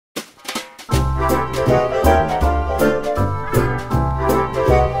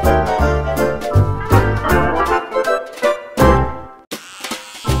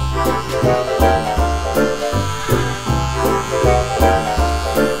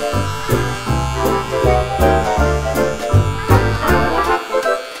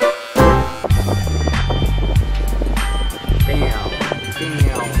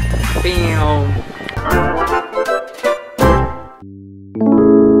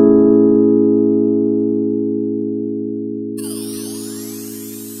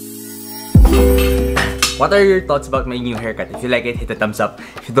What are your thoughts about my new haircut? If you like it, hit the thumbs up.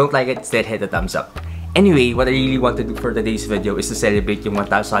 If you don't like it, instead hit the thumbs up. Anyway, what I really want to do for today's video is to celebrate yung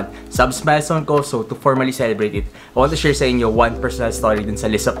 1,000 subs milestone ko. So to formally celebrate it, I want to share sa inyo one personal story dun sa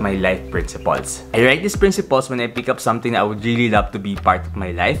list of my life principles. I write these principles when I pick up something that I would really love to be part of my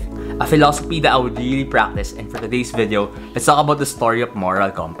life, a philosophy that I would really practice, and for today's video, let's talk about the story of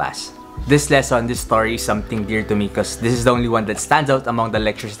moral compass. This lesson, this story is something dear to me because this is the only one that stands out among the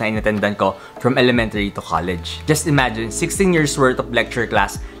lectures na inattendan ko from elementary to college. Just imagine, 16 years worth of lecture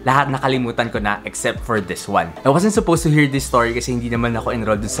class, lahat nakalimutan ko na except for this one. I wasn't supposed to hear this story kasi hindi naman ako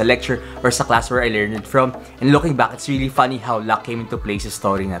enrolled dun sa lecture or sa class where I learned it from. And looking back, it's really funny how luck came into play sa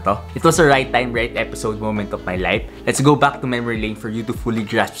story na to. It was a right time, right episode moment of my life. Let's go back to memory lane for you to fully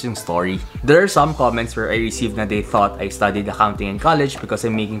grasp yung story. There are some comments where I received na they thought I studied accounting in college because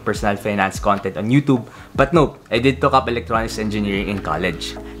I'm making personal finance content on YouTube. But no, I did took up electronics engineering in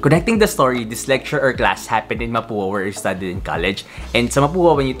college. Connecting the story, this lecture or class happened in Mapua where I studied in college. And sa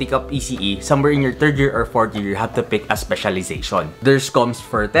Mapua, when you take up ECE, somewhere in your 3rd year or 4th year, you have to pick a specialization. There's comms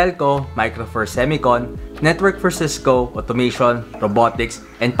for telco, micro for semicon, network for Cisco, automation, robotics,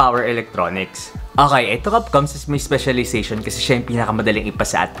 and power electronics. Okay, I took up comms as my specialization kasi siya yung pinakamadaling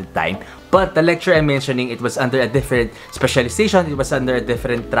ipasa at the time. But the lecture I'm mentioning, it was under a different specialization, it was under a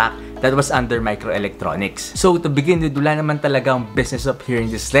different track that was under microelectronics. So to begin with, wala naman talagang business of hearing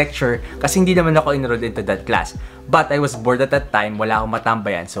this lecture kasi hindi naman ako enrolled into that class. But I was bored at that time, wala akong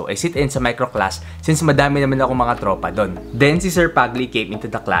matambayan, so I sit in sa micro class since madami naman ako mga tropa doon. Then si Sir Pagli came into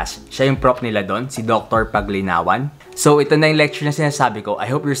the class. Siya yung prof nila doon, si Dr. Paglinawan. So ito na yung lecture na sinasabi ko.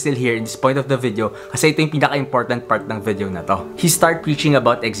 I hope you're still here in this point of the video kasi ito yung pinaka-important part ng video na to. He start preaching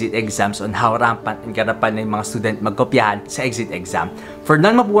about exit exams on how rampant and karapan na yung mga student magkopyahan sa exit exam. For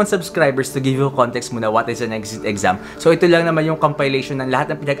non-Mapuan subscribers, to give you context muna what is an exit exam. So ito lang naman yung compilation ng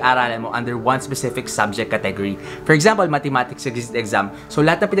lahat ng pinag-aralan mo under one specific subject category. For example, mathematics exit exam. So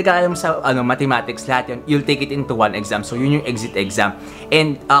lahat ng pinag-aralan mo sa mathematics, lahat yun, you'll take it into one exam. So yun yung exit exam.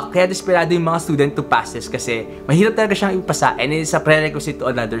 And kaya desperado yung mga student to pass this kasi mahirap talaga siyang ipasa and it is a prerequisite to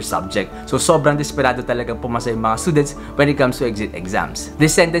another subject. So sobrang desperado talagang pumasa yung mga students when it comes to exit exams.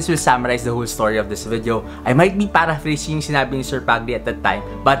 This sentence will summarize the whole story of this video. I might be paraphrasing yung sinabi ni Sir Pagli at that time,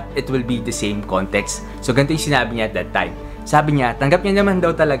 but it will be the same context. So ganito yung sinabi niya at that time. Sabi niya, tanggap niya naman daw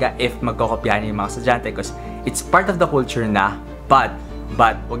talaga if magkokopyahan yung mga estudyante because it's part of the culture na, but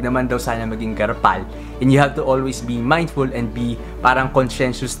wag naman daw sana maging karapal. And you have to always be mindful and be parang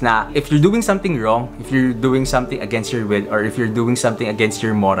conscientious na if you're doing something wrong, if you're doing something against your will, or if you're doing something against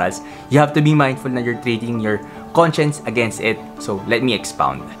your morals, you have to be mindful na you're treating your conscience against it. So let me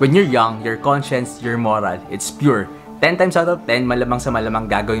expound. When you're young, your conscience, your moral, it's pure. 10 times out of 10, malamang sa malamang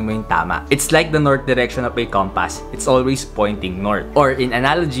gagawin mo yung tama. It's like the north direction of a compass. It's always pointing north. Or in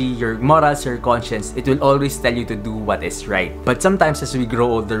analogy, your morals, your conscience, it will always tell you to do what is right. But sometimes as we grow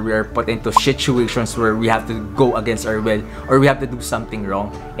older, we are put into situations where we have to go against our will or we have to do something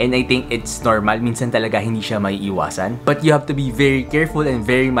wrong. And I think it's normal. Minsan talaga hindi siya maiiwasan. But you have to be very careful and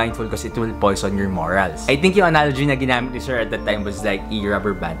very mindful because it will poison your morals. I think yung analogy na ginamit ni Sir at that time was like a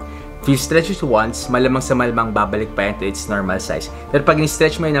rubber band. If you stretch it once, malamang sa malamang babalik pa yan to its normal size. Pero pag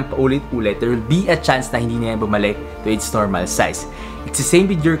ni-stretch mo yan ng paulit-ulit, there will be a chance na hindi na yan bumalik to its normal size. It's the same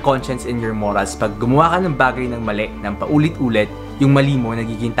with your conscience and your morals. Pag gumawa ka ng bagay ng mali, ng paulit-ulit, yung mali mo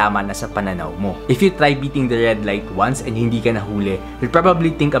nagiging tama na sa pananaw mo. If you try beating the red light once and hindi ka nahuli, you'll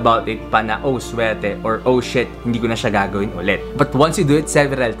probably think about it pa na, oh, swerte, or oh shit, hindi ko na siya gagawin ulit. But once you do it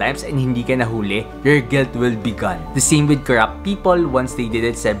several times and hindi ka nahuli, your guilt will be gone. The same with corrupt people. Once they did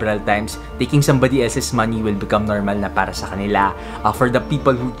it several times, taking somebody else's money will become normal na para sa kanila. For the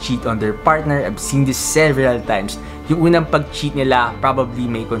people who cheat on their partner, I've seen this several times. Yung unang pag-cheat nila, probably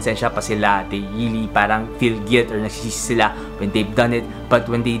may konsensya pa sila. They really parang feel guilt or nagsisisi sila when they've done it.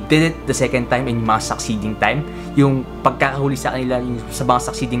 But when they did it the second time and yung mga succeeding time, yung pagkakahuli sa kanila, yung sa mga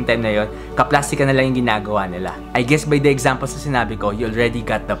succeeding time na yun, kaplastika na lang yung ginagawa nila. I guess by the examples na sinabi ko, you already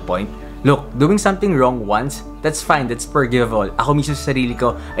got the point. Look, doing something wrong once, that's fine, that's forgivable. Ako mismo sa sarili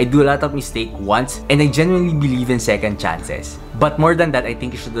ko, I do a lot of mistake once, and I genuinely believe in second chances. But more than that, I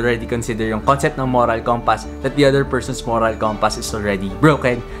think you should already consider yung concept ng moral compass, that the other person's moral compass is already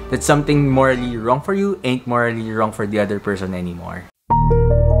broken, that something morally wrong for you ain't morally wrong for the other person anymore.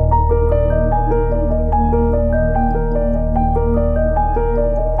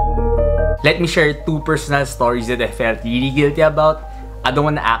 Let me share 2 personal stories that I felt really guilty about. I don't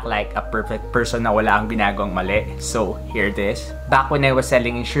want to act like a perfect person na wala akong ginagawang mali. So, here it is. Back when I was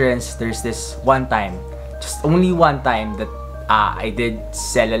selling insurance, there's this one time, just only one time that I did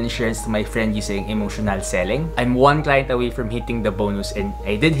sell an insurance to my friend using emotional selling. I'm one client away from hitting the bonus, and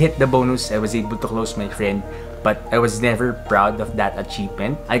I did hit the bonus. I was able to close my friend, but I was never proud of that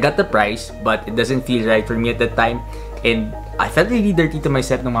achievement. I got the prize, but it doesn't feel right for me at that time, and I felt really dirty to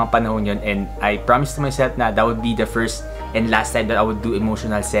myself nung mga panahon yun, and I promised to myself na that would be the first and last time that I would do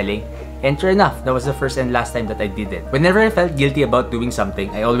emotional selling. And sure enough, that was the first and last time that I did it. Whenever I felt guilty about doing something,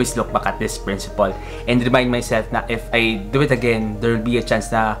 I always look back at this principle and remind myself na if I do it again, there will be a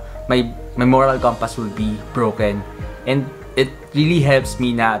chance na my moral compass will be broken. And it really helps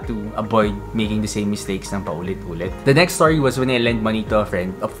me na to avoid making the same mistakes ng paulit-ulit. The next story was when I lent money to a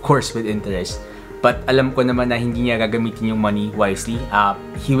friend, of course with interest. But alam ko naman na hindi niya gagamitin yung money wisely.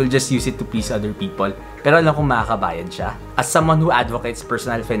 He will just use it to please other people. Pero alam kong makakabayan siya. As someone who advocates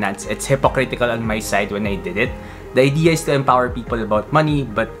personal finance, it's hypocritical on my side when I did it. The idea is to empower people about money,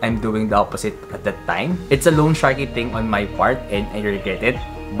 but I'm doing the opposite at that time. It's a loan sharky thing on my part, and I regret it.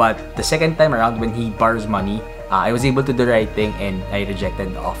 But the second time around, when he borrows money, I was able to do the right thing and I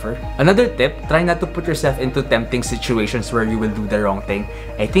rejected the offer. Another tip, try not to put yourself into tempting situations where you will do the wrong thing.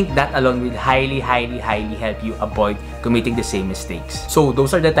 I think that alone will highly help you avoid committing the same mistakes. So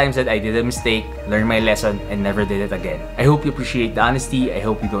those are the times that I did a mistake, learned my lesson, and never did it again. I hope you appreciate the honesty. I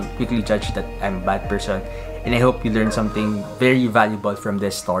hope you don't quickly judge that I'm a bad person. And I hope you learned something very valuable from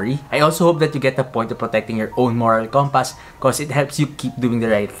this story. I also hope that you get the point of protecting your own moral compass, because it helps you keep doing the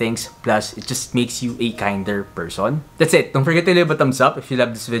right things. Plus, it just makes you a kinder person. That's it. Don't forget to leave a thumbs up if you love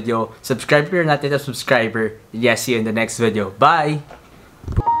this video. Subscribe if you're not yet a subscriber. Yeah, see you in the next video. Bye!